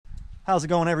How's it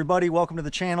going, everybody? Welcome to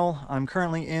the channel. I'm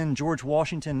currently in George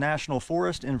Washington National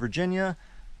Forest in Virginia,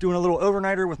 doing a little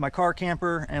overnighter with my car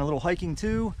camper and a little hiking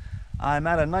too. I'm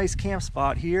at a nice camp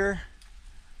spot here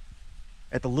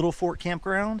at the Little Fort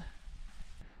Campground.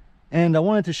 And I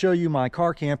wanted to show you my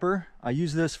car camper. I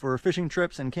use this for fishing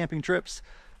trips and camping trips,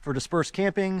 for dispersed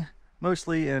camping,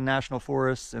 mostly in national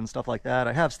forests and stuff like that.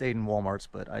 I have stayed in Walmarts,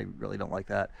 but I really don't like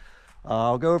that.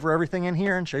 I'll go over everything in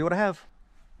here and show you what I have.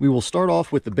 We will start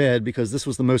off with the bed because this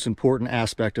was the most important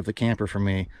aspect of the camper for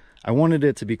me. I wanted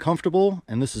it to be comfortable,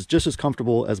 and this is just as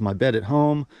comfortable as my bed at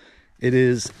home. It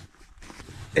is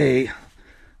a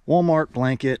Walmart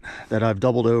blanket that I've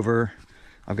doubled over.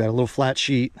 I've got a little flat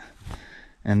sheet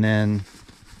and then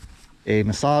a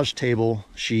massage table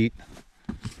sheet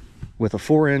with a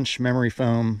 4-inch memory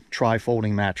foam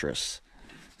tri-folding mattress.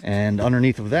 And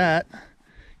underneath of that,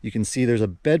 you can see there's a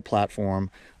bed platform.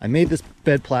 I made this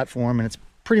bed platform, and it's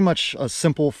pretty much a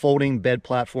simple folding bed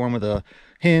platform with a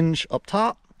hinge up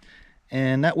top.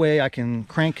 And that way I can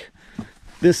crank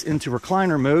this into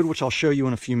recliner mode, which I'll show you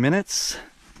in a few minutes.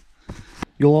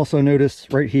 You'll also notice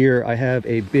right here, I have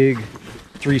a big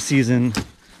 3-season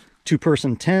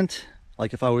 2-person tent,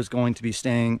 like if I was going to be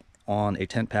staying on a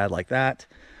tent pad like that.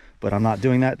 But I'm not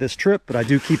doing that this trip, but I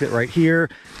do keep it right here,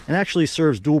 and actually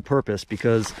serves dual purpose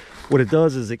because what it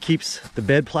does is it keeps the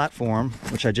bed platform,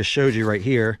 which I just showed you right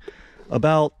here,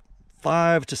 about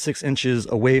 5 to 6 inches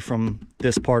away from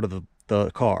this part of the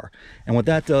car. And what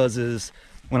that does is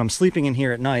when I'm sleeping in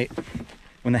here at night,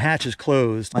 when the hatch is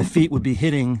closed, my feet would be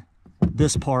hitting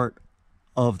this part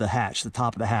of the hatch, the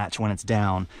top of the hatch, when it's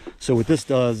down. So what this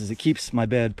does is it keeps my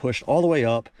bed pushed all the way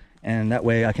up, and that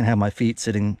way I can have my feet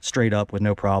sitting straight up with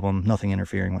no problem, nothing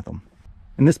interfering with them.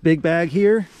 In this big bag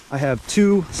here, I have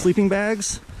 2 sleeping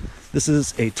bags. This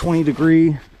is a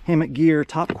 20-degree hammock gear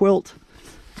top quilt,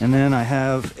 and then I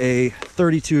have a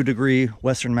 32-degree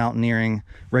Western Mountaineering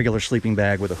regular sleeping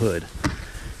bag with a hood.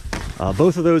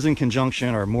 Both of those in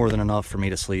conjunction are more than enough for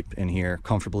me to sleep in here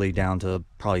comfortably down to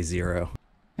probably 0.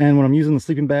 And when I'm using the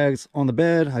sleeping bags on the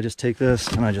bed, I just take this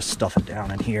and I just stuff it down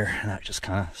in here, and that just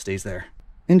kind of stays there.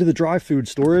 Into the dry food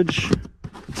storage,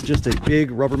 it's just a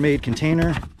big Rubbermaid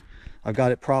container. I've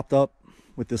got it propped up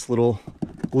with this little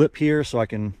lip here so I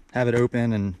can have it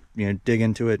open and, you know, dig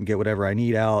into it and get whatever I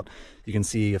need out. You can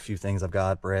see a few things I've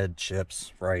got: bread,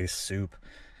 chips, rice, soup,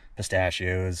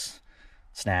 pistachios,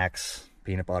 snacks,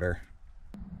 peanut butter.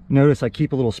 Notice I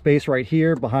keep a little space right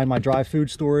here behind my dry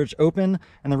food storage open,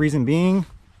 and the reason being,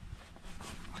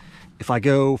 if I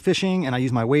go fishing and I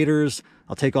use my waders,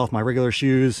 I'll take off my regular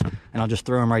shoes and I'll just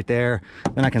throw them right there.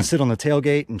 Then I can sit on the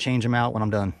tailgate and change them out when I'm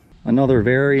done. Another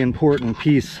very important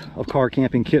piece of car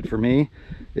camping kit for me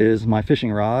is my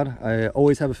fishing rod. I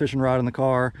always have a fishing rod in the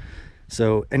car,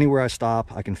 so anywhere I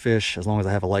stop I can fish as long as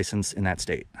I have a license in that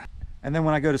state. And then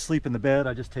when I go to sleep in the bed,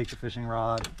 I just take the fishing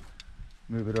rod,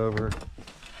 move it over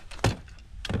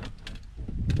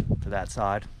to that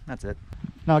side. That's it.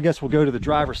 Now I guess we'll go to the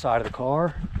driver's side of the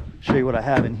car, show you what I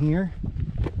have in here.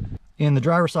 In the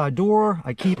driver's side door,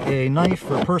 I keep a knife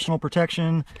for personal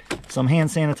protection, some hand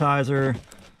sanitizer,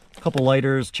 a couple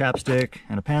lighters, chapstick,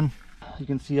 and a pen. You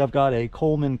can see I've got a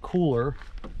Coleman cooler.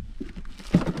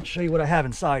 I'll show you what I have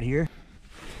inside here.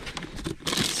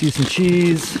 See some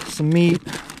cheese, some meat,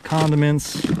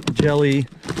 condiments, jelly,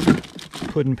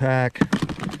 pudding pack,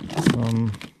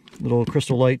 some little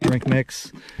Crystal Light drink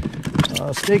mix,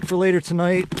 steak for later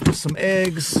tonight, some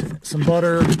eggs, some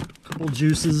butter, a couple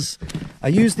juices. I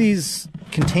use these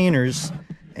containers,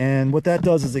 and what that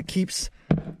does is it keeps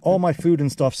all my food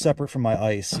and stuff separate from my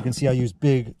ice. You can see I use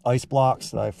big ice blocks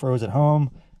that I froze at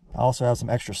home. I also have some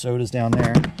extra sodas down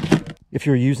there. If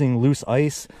you're using loose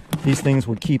ice, these things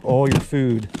would keep all your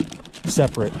food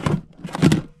separate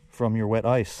from your wet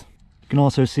ice. You can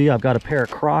also see I've got a pair of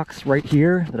Crocs right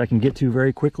here that I can get to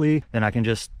very quickly. Then I can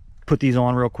just put these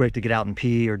on real quick to get out and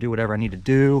pee or do whatever I need to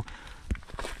do.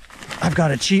 I've got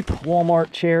a cheap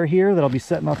Walmart chair here that I'll be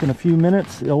setting up in a few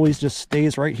minutes. It always just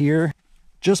stays right here.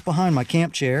 Just behind my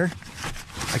camp chair,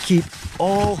 I keep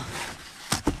all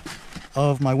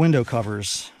of my window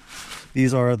covers.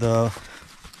 These are the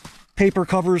paper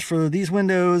covers for these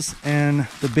windows and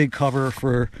the big cover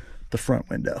for the front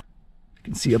window. You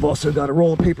can see I've also got a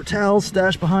roll of paper towels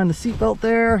stashed behind the seatbelt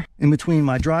there. In between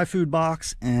my dry food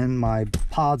box and my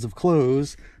pods of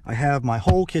clothes, I have my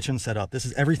whole kitchen set up. This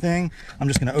is everything. I'm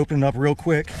just gonna open it up real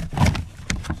quick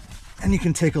and you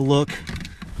can take a look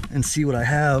and see what I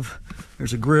have.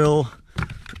 There's a grill,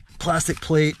 plastic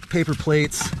plate, paper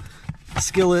plates,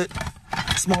 skillet,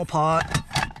 small pot.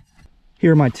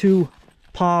 Here are my 2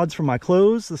 pods for my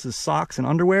clothes. This is socks and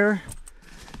underwear.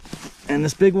 And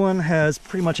this big one has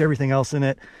pretty much everything else in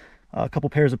it. a couple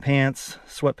pairs of pants,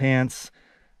 sweatpants,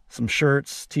 some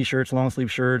shirts, t-shirts, long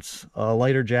sleeve shirts, a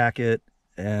lighter jacket,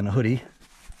 and a hoodie.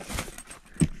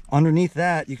 Underneath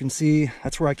that, you can see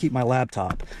that's where I keep my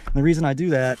laptop. And the reason I do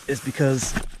that is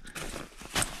because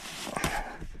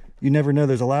you never know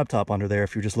there's a laptop under there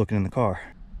if you're just looking in the car.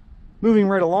 Moving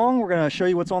right along, we're going to show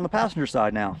you what's on the passenger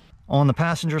side now. On the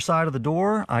passenger side of the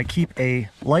door, I keep a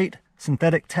light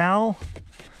synthetic towel,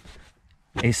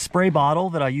 a spray bottle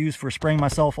that I use for spraying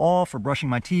myself off or brushing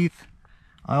my teeth.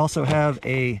 I also have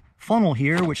a funnel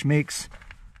here, which makes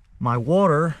my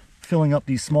water filling up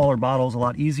these smaller bottles a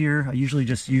lot easier. I usually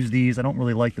just use these. I don't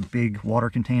really like the big water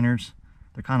containers.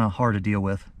 They're kind of hard to deal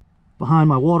with. Behind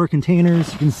my water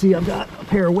containers, you can see I've got a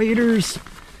pair of waders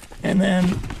and then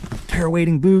a pair of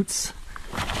wading boots.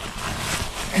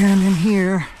 And in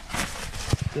here,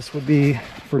 this would be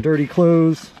for dirty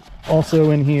clothes.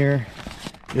 Also in here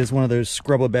is one of those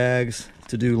scrubber bags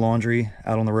to do laundry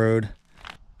out on the road.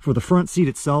 For the front seat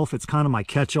itself, it's kind of my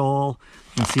catch-all.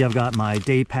 You can see I've got my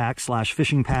day pack slash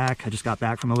fishing pack. I just got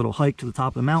back from a little hike to the top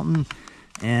of the mountain,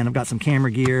 and I've got some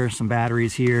camera gear, some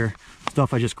batteries here,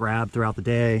 stuff I just grabbed throughout the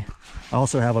day. I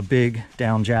also have a big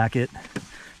down jacket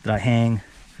that I hang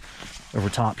over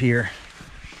top here.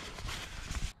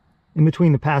 In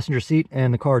between the passenger seat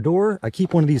and the car door, I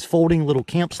keep one of these folding little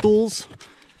camp stools.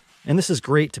 And this is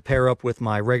great to pair up with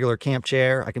my regular camp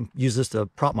chair. I can use this to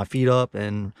prop my feet up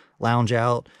and lounge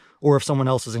out. Or if someone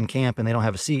else is in camp and they don't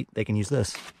have a seat, they can use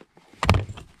this.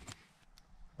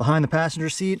 Behind the passenger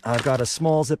seat, I've got a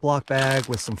small Ziploc bag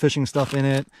with some fishing stuff in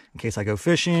it in case I go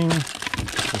fishing.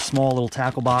 A small little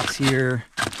tackle box here.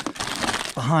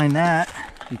 Behind that,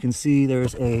 you can see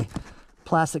there's a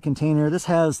plastic container. This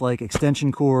has like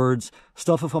extension cords,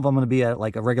 stuff if I'm going to be at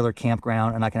like a regular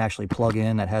campground and I can actually plug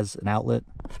in that has an outlet.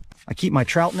 I keep my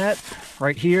trout net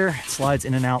right here. It slides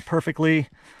in and out perfectly.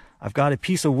 I've got a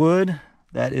piece of wood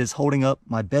that is holding up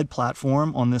my bed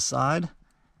platform on this side.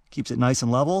 Keeps it nice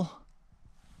and level.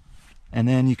 And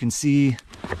then you can see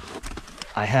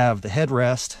I have the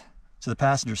headrest to the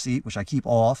passenger seat, which I keep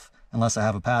off unless I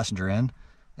have a passenger in.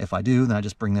 If I do, then I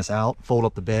just bring this out, fold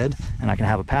up the bed, and I can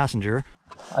have a passenger.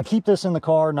 I keep this in the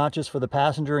car not just for the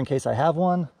passenger in case I have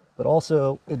one, but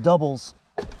also it doubles.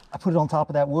 I put it on top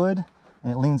of that wood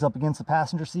and it leans up against the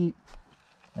passenger seat.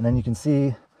 And then you can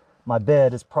see my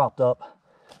bed is propped up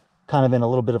kind of in a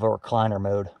little bit of a recliner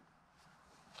mode.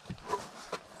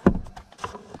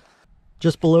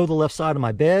 Just below the left side of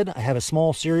my bed, I have a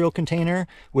small cereal container,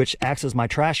 which acts as my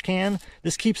trash can.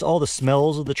 This keeps all the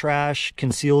smells of the trash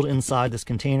concealed inside this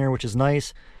container, which is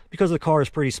nice because the car is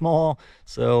pretty small.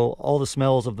 So all the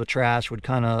smells of the trash would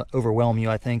kind of overwhelm you,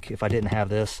 I think, if I didn't have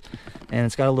this. And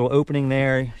it's got a little opening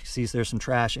there. You see there's some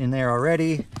trash in there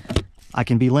already. I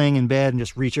can be laying in bed and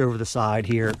just reach over the side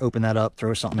here, open that up,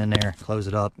 throw something in there, close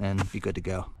it up, and be good to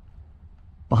go.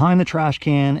 Behind the trash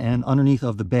can and underneath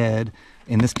of the bed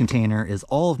in this container is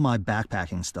all of my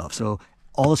backpacking stuff. So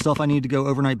all the stuff I need to go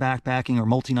overnight backpacking or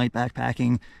multi-night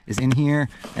backpacking is in here.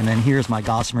 And then here's my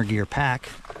Gossamer Gear pack.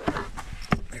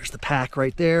 There's the pack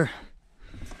right there.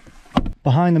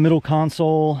 Behind the middle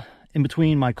console, in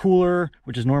between my cooler,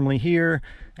 which is normally here,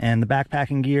 and the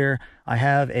backpacking gear, I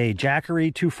have a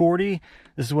Jackery 240.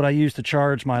 This is what I use to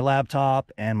charge my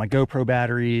laptop and my GoPro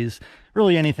batteries,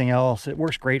 really anything else. It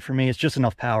works great for me. It's just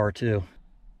enough power too.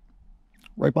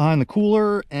 Right behind the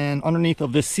cooler and underneath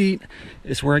of this seat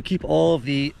is where I keep all of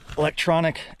the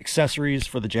electronic accessories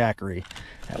for the Jackery.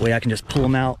 That way I can just pull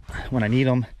them out when I need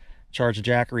them, charge the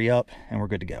Jackery up, and we're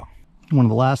good to go. One of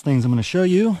the last things I'm going to show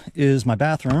you is my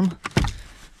bathroom.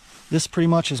 This pretty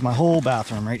much is my whole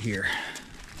bathroom right here.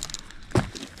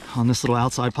 On this little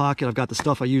outside pocket, I've got the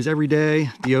stuff I use every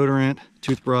day, deodorant,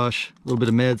 toothbrush, a little bit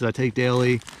of meds that I take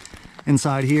daily.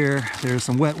 Inside here, there's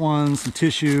some wet ones, some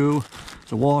tissue,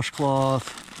 a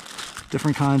washcloth,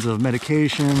 different kinds of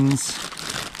medications.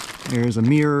 There's a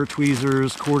mirror,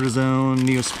 tweezers, cortisone,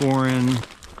 Neosporin,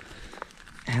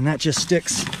 and that just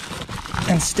sticks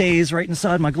and stays right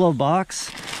inside my glove box.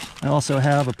 I also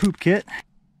have a poop kit.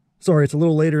 Sorry, it's a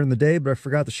little later in the day, but I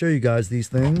forgot to show you guys these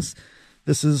things.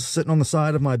 This is sitting on the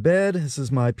side of my bed. This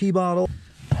is my pee bottle.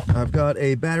 I've got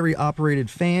a battery operated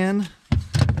fan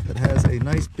that has a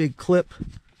nice big clip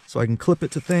so I can clip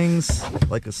it to things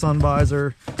like a sun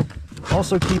visor.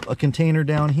 Also keep a container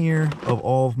down here of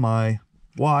all of my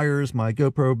wires, my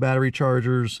GoPro battery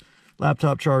chargers,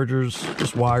 laptop chargers,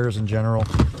 just wires in general.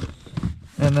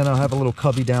 And then I'll have a little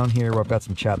cubby down here where I've got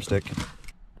some chapstick.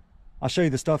 I'll show you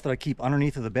the stuff that I keep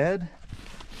underneath of the bed.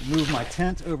 Move my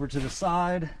tent over to the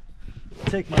side,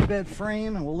 take my bed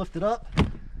frame and we'll lift it up,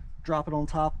 drop it on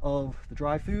top of the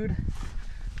dry food.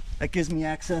 That gives me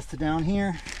access to down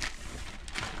here.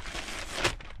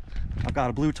 I've got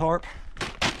a blue tarp.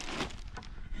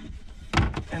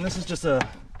 And this is just a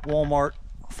Walmart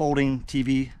folding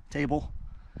TV table.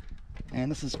 And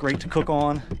this is great to cook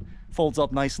on. Folds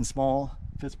up nice and small.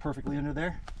 Fits perfectly under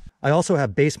there. I also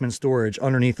have basement storage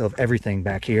underneath of everything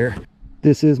back here.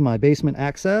 This is my basement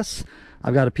access.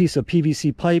 I've got a piece of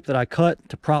PVC pipe that I cut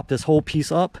to prop this whole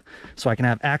piece up so I can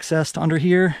have access to under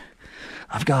here.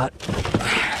 I've got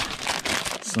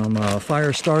some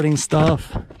fire starting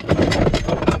stuff.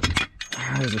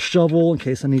 There's a shovel in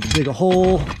case I need to dig a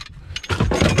hole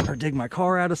or dig my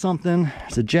car out of something.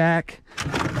 There's a jack.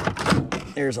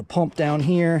 There's a pump down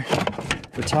here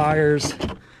for tires.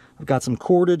 I've got some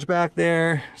cordage back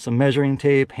there, some measuring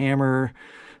tape, hammer,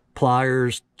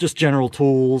 pliers, just general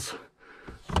tools.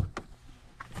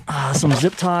 Some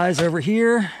zip ties over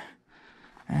here,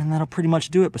 and that'll pretty much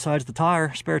do it besides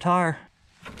the spare tire.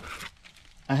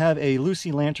 I have a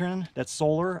Lucy lantern that's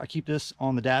solar. I keep this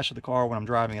on the dash of the car when I'm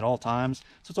driving at all times,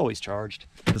 so it's always charged.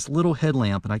 This little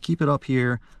headlamp, and I keep it up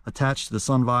here attached to the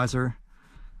sun visor,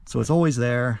 so it's always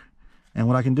there. And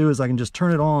what I can do is I can just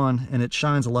turn it on and it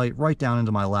shines a light right down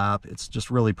into my lap. It's just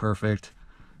really perfect.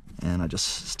 And I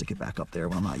just stick it back up there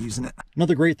when I'm not using it.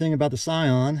 Another great thing about the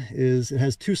Scion is it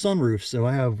has two sunroofs. So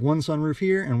I have one sunroof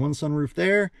here and one sunroof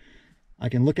there. I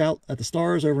can look out at the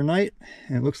stars overnight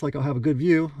and it looks like I'll have a good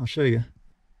view. I'll show you.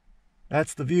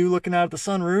 That's the view looking out at the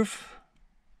sunroof.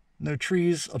 No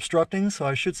trees obstructing, so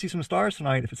I should see some stars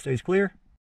tonight if it stays clear.